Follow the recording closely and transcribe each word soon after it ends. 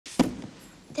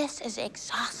This is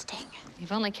exhausting.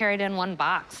 You've only carried in one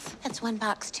box. That's one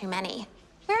box too many.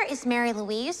 Where is Mary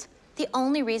Louise? The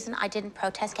only reason I didn't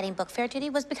protest getting book fair duty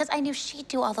was because I knew she'd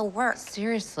do all the work.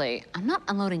 Seriously, I'm not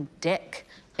unloading dick.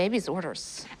 Baby's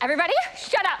orders. Everybody,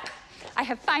 shut up! I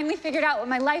have finally figured out what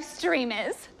my life stream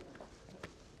is.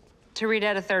 To read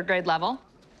at a 3rd grade level?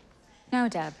 No,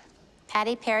 Deb.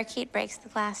 Patty Parakeet Breaks the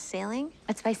Glass Ceiling?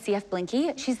 It's by C.F.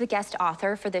 Blinky. She's the guest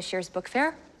author for this year's book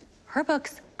fair. Her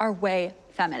books are way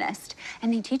feminist,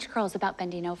 and they teach girls about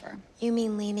bending over. You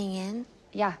mean leaning in?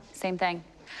 Yeah, same thing.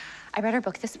 I read her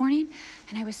book this morning,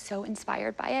 and I was so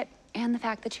inspired by it, and the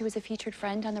fact that she was a featured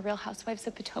friend on The Real Housewives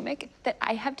of Potomac, that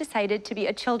I have decided to be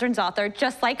a children's author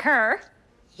just like her.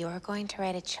 You're going to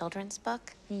write a children's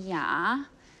book? Yeah.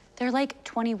 They're like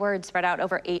 20 words spread out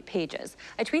over 8 pages.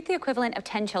 I tweet the equivalent of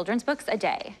 10 children's books a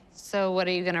day. So what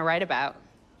are you gonna write about?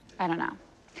 I don't know.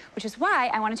 Which is why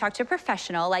I want to talk to a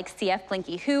professional like C.F.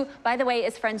 Blinky, who, by the way,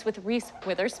 is friends with Reese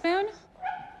Witherspoon.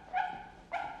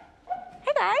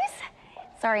 Hey, guys.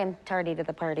 Sorry I'm tardy to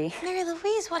the party. Mary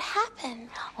Louise, what happened?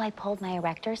 Well, I pulled my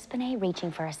erector spinae reaching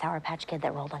for a Sour Patch Kid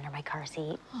that rolled under my car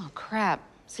seat. Oh, crap.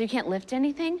 So you can't lift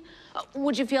anything?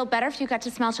 Would you feel better if you got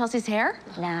to smell Chelsea's hair?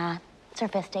 Nah, it's her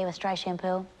 5th day with dry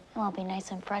shampoo. It won't be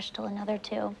nice and fresh till another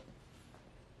 2.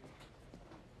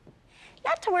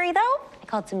 Not to worry, though. I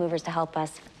called some movers to help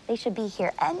us. They should be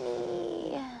here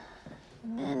any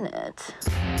minute.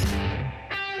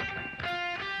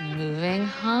 Moving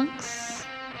hunks?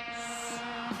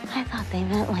 I thought they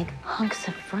meant like hunks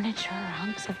of furniture,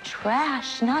 hunks of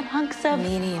trash, not hunks of...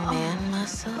 Medium man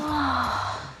muscle?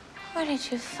 Where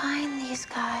did you find these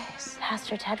guys?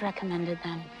 Pastor Ted recommended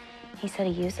them. He said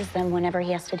he uses them whenever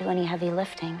he has to do any heavy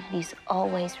lifting, and he's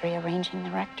always rearranging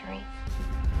the rectory.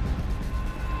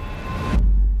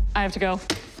 I have to go.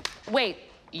 Wait,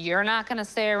 you're not gonna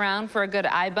stay around for a good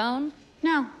eye bone?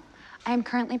 No. I am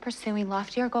currently pursuing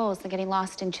loftier goals than getting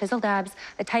lost in chiseled abs,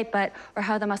 a tight butt, or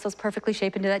how the muscles perfectly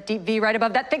shape into that deep V right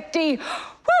above that thick D.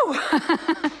 Woo!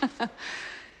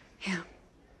 Yeah.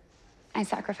 I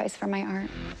sacrifice for my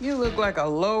art. You look like a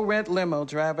low-rent limo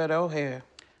driver at O'Hare.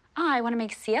 I want to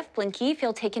make C.F. Blinky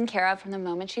feel taken care of from the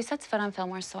moment she sets foot on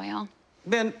Fillmore soil.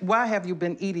 Then why have you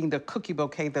been eating the cookie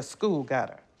bouquet the school got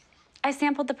her? I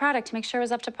sampled the product to make sure it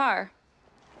was up to par.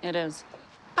 It is.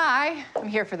 Hi, I'm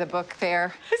here for the book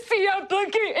fair. C.F.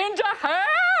 Blinky in the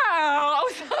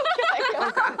house!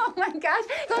 Oh my gosh,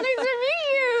 so nice to meet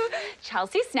you.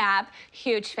 Chelsea Snap,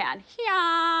 huge fan.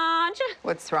 Huge.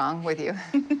 What's wrong with you?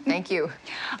 Thank you.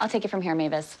 I'll take it from here,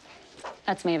 Mavis.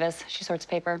 That's Mavis. She sorts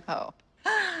paper. Oh.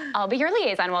 I'll be your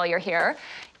liaison while you're here.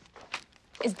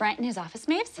 Is Brent in his office,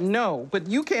 Maves? No, but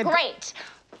you can't... Great.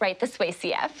 Right this way,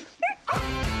 CF.